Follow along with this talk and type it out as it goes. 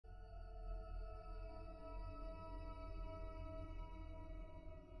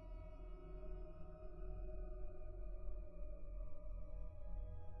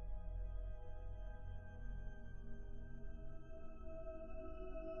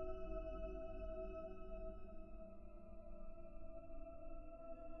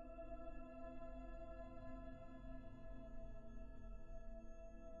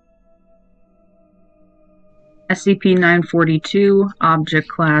SCP-942, Object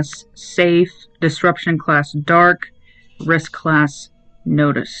Class Safe, Disruption Class Dark, Risk Class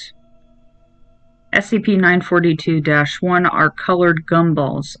Notice. SCP-942-1 are colored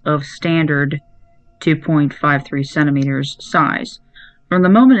gumballs of standard 2.53 centimeters size. From the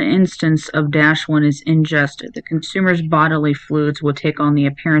moment an instance of -1 is ingested, the consumer's bodily fluids will take on the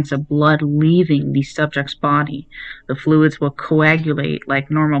appearance of blood leaving the subject's body. The fluids will coagulate like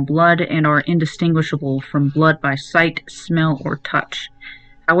normal blood and are indistinguishable from blood by sight, smell, or touch.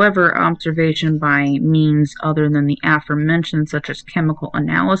 However, observation by means other than the aforementioned, such as chemical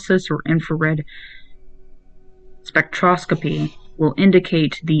analysis or infrared spectroscopy, will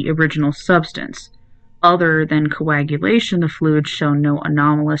indicate the original substance. Other than coagulation, the fluids show no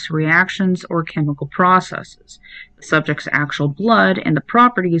anomalous reactions or chemical processes. The subject's actual blood and the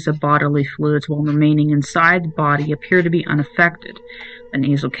properties of bodily fluids while remaining inside the body appear to be unaffected. The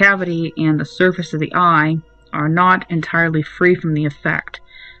nasal cavity and the surface of the eye are not entirely free from the effect,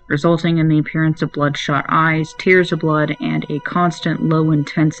 resulting in the appearance of bloodshot eyes, tears of blood, and a constant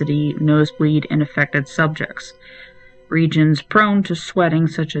low-intensity nosebleed in affected subjects. Regions prone to sweating,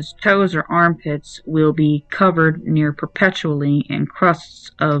 such as toes or armpits, will be covered near perpetually in crusts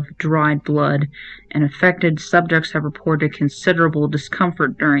of dried blood, and affected subjects have reported considerable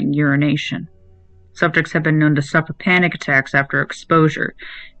discomfort during urination. Subjects have been known to suffer panic attacks after exposure.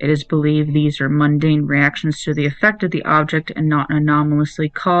 It is believed these are mundane reactions to the effect of the object and not anomalously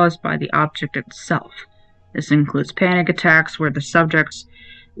caused by the object itself. This includes panic attacks where the subjects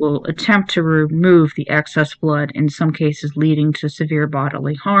will attempt to remove the excess blood, in some cases leading to severe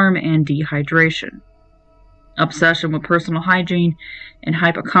bodily harm and dehydration. Obsession with personal hygiene and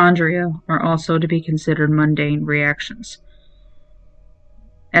hypochondria are also to be considered mundane reactions.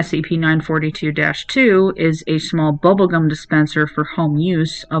 SCP-942-2 is a small bubblegum dispenser for home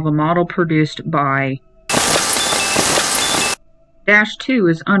use of a model produced by -2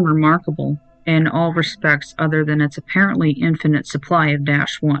 is unremarkable in all respects other than its apparently infinite supply of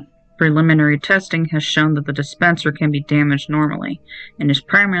 -1. Preliminary testing has shown that the dispenser can be damaged normally, and is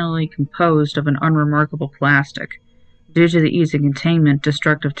primarily composed of an unremarkable plastic. Due to the ease of containment,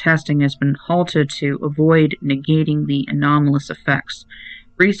 destructive testing has been halted to avoid negating the anomalous effects.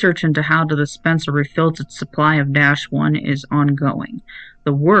 Research into how the dispenser refills its supply of -1 is ongoing.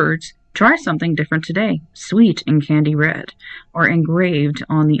 The words, "Try something different today, sweet and candy red," are engraved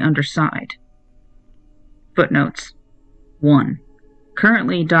on the underside. Footnotes 1.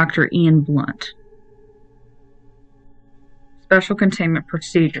 Currently Dr. Ian Blunt. Special Containment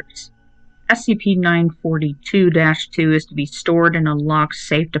Procedures. SCP-942-2 is to be stored in a locked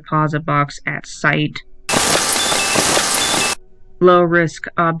safe deposit box at Site. Low-risk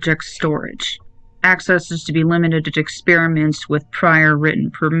object storage. Access is to be limited to experiments with prior written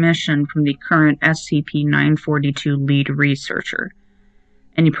permission from the current SCP-942 lead researcher.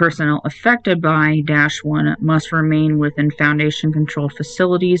 Any personnel affected by -1 must remain within Foundation-controlled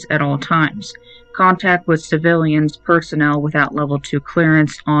facilities at all times. Contact with civilians personnel without Level 2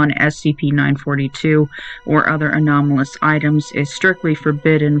 clearance on SCP-942 or other anomalous items is strictly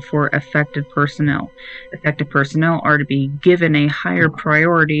forbidden for affected personnel. Affected personnel are to be given a higher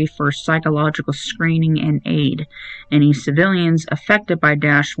priority for psychological screening and aid. Any civilians affected by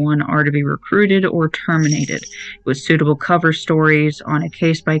 -1 are to be recruited or terminated, with suitable cover stories on a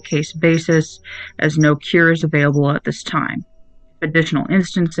case-by-case basis, as no cure is available at this time. If additional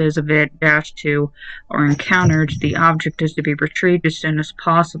instances of -2 are encountered, the object is to be retrieved as soon as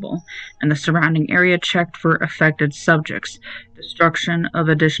possible, and the surrounding area checked for affected subjects. Destruction of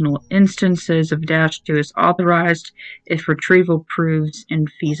additional instances of -2 is authorized if retrieval proves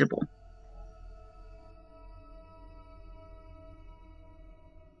infeasible.